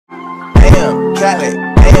Cali,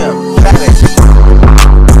 damn, Cali.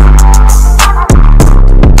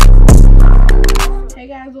 Hey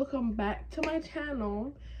guys, welcome back to my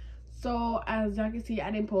channel. So as y'all can see,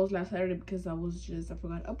 I didn't post last Saturday because I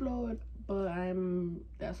forgot to upload, but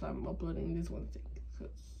that's why I'm uploading this Wednesday.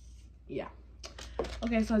 Yeah.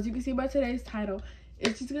 Okay, so as you can see by today's title,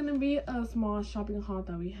 it's just gonna be a small shopping haul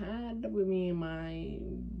that we had with me and my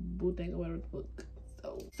bootleg or whatever the book.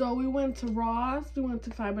 So we went to Ross, we went to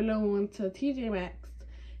Five Below, we went to TJ Maxx,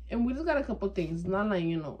 and we just got a couple things. Not like,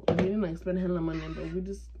 you know, we didn't like spend hella money, but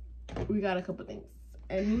we got a couple things.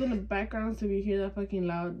 And he's in the background, so if you hear that fucking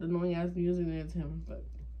loud, annoying ass music, it's him. But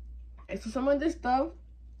so some of this stuff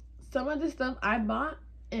I bought,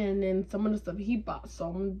 and then some of the stuff he bought. So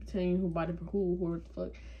I'm gonna tell you who bought it for who the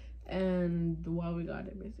fuck, and why we got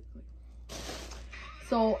it basically.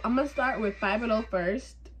 So I'm gonna start with Five Below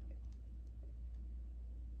first.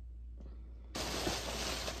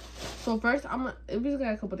 So first, we just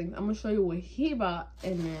got a couple things. I'm gonna show you what he bought,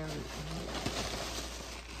 and then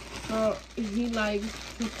so he likes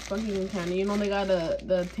his fucking candy. You know they got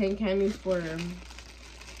the 10 candies for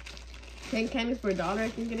 $1, I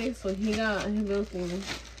think it is. So he got his little thing.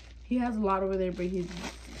 He has a lot over there, but he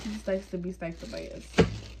just likes to be stacked up, I guess.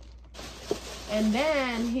 And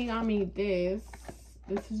then he got me this.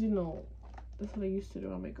 This is, you know, that's what I used to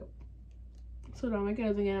do on makeup. So the makeup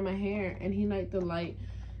doesn't get in my hair, and he liked the light.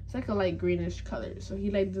 It's like a light greenish color. So he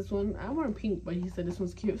liked this one. I want pink, but he said this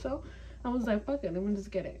one's cute. So I was like, fuck it, let me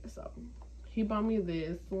just get it. So he bought me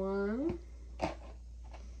this one.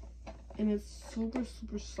 And it's super,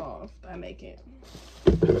 super soft. I like it.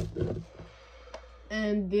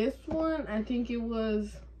 And this one, I think it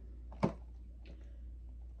was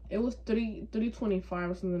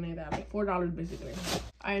 $3.25 or something like that. Like $4 basically.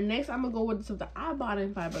 Alright, next I'm gonna go with the stuff that I bought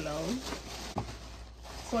in Five Below.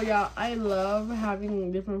 So y'all, I love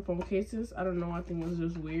having different phone cases. I don't know, I think it's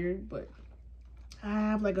just weird, but I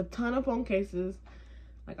have like a ton of phone cases,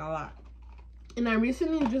 like a lot. And I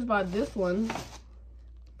recently just bought this one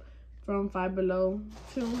from Five Below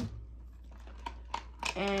too.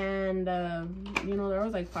 And you know, there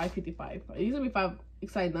was like $5.55. It used to be now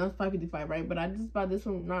it's $5.55, right? But I just bought this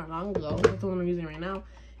one not long ago. That's the one I'm using right now.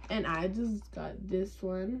 And I just got this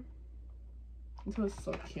one. This was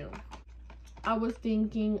so cute. I was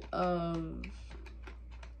thinking of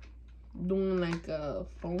doing like a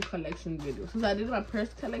phone collection video. Since I did my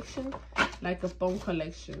purse collection, like a phone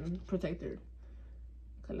collection protector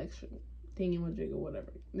collection thingy-majig or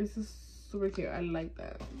whatever. This is super cute. I like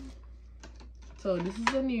that. So this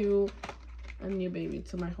is a new baby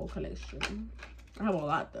to my whole collection. I have a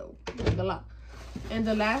lot though, like a lot. And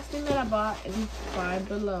the last thing that I bought in Five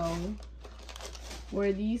Below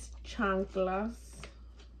were these chanclas.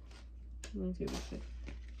 Let me see this shit.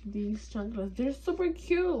 These chanclas, they're super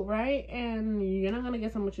cute, right? And you're not gonna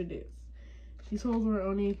guess how much it is. These hoes were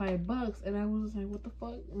only $5, and I was like, what the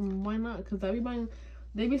fuck? Why not? Because I be buying,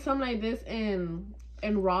 they be something like this in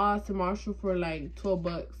Ross and Marshall for like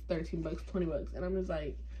 $12, $13, $20, and I'm just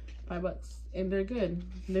like $5, and they're good.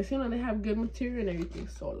 They seem like they have good material and everything,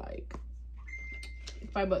 so like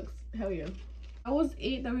 $5, hell yeah. That was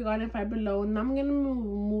it that we got in Five Below. Now I'm gonna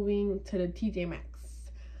moving to the TJ Maxx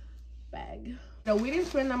bag. So we didn't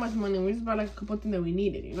spend that much money. We just bought like a couple things that we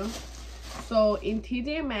needed, you know. So in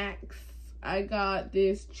TJ Maxx, I got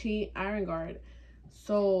this cheap iron guard.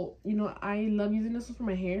 So, you know, I love using this for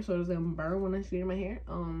my hair, so it doesn't burn when I straighten my hair.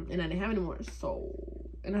 And I didn't have it anymore. So,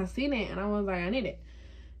 and I seen it, and I was like, I need it.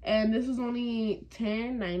 And this was only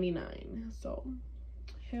 $10.99. So,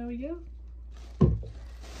 hell yeah.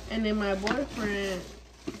 And then my boyfriend,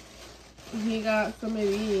 he got some of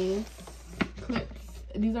these clips.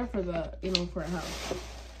 These are for the, you know, for a house.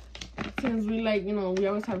 Since we like, you know, we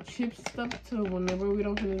always have chips stuff too. Whenever we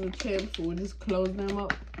don't finish the chips, we'll just close them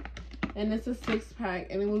up. And it's a 6-pack,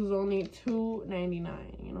 and it was only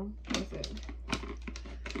 $2.99, you know. That's it.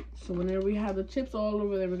 So whenever we have the chips all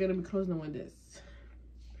over there, we're gonna be closing them with this.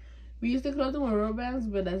 We used to close them with rubber bands,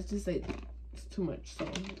 but that's just like, it's too much. So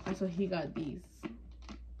that's why he got these.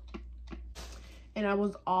 And that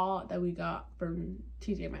was all that we got from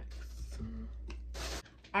TJ Maxx.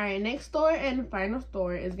 Alright, next store and final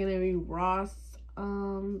store is gonna be Ross.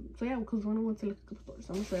 So yeah, because we went to look at the store, so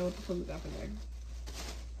I'm gonna show you what the fuck we got from there.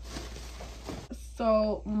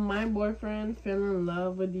 So my boyfriend fell in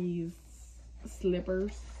love with these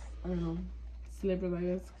slippers. I don't know, slippers, I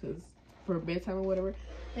guess, because for bedtime or whatever.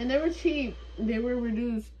 And they were cheap. They were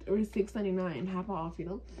reduced. They were $6.99, half off, you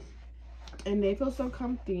know. And they feel so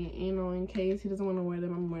comfy, you know, in case he doesn't want to wear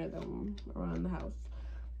them, I'm wear them around the house.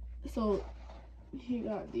 So he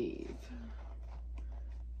got these.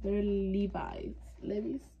 They're Levi's.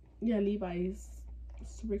 Yeah, Levi's.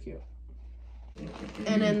 Super cute.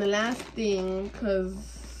 And then the last thing,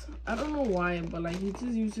 because I don't know why, but like he just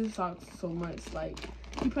uses socks so much. Like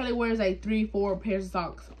he probably wears like 3-4 pairs of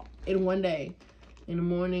socks in one day. In the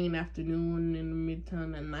morning, in the afternoon, in the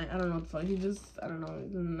midterm, at night. I don't know what the fuck. He just, I don't know.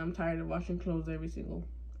 And I'm tired of washing clothes every single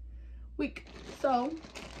week. So,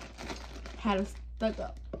 had to stack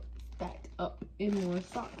up in more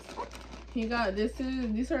socks. He got,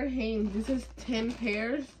 these are Hanes. This is 10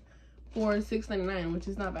 pairs for $6.99, which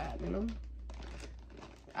is not bad, you know.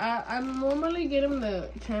 I normally get him the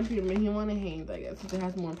Champion, but he wanted Hanes, I guess, since it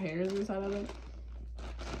has more pairs inside of it.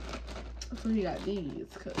 So he got these,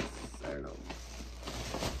 because, I don't know.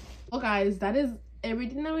 Well, guys, that is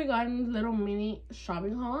everything that we got in this little mini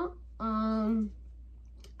shopping haul. I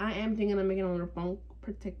am thinking of making another phone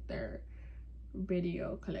protector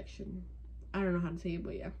video collection. I don't know how to say it,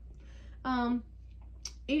 but yeah.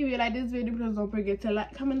 If you like this video, please don't forget to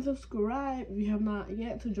like, comment, subscribe if you have not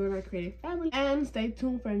yet, to join our creative family, and stay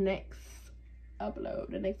tuned for the next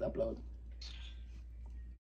upload.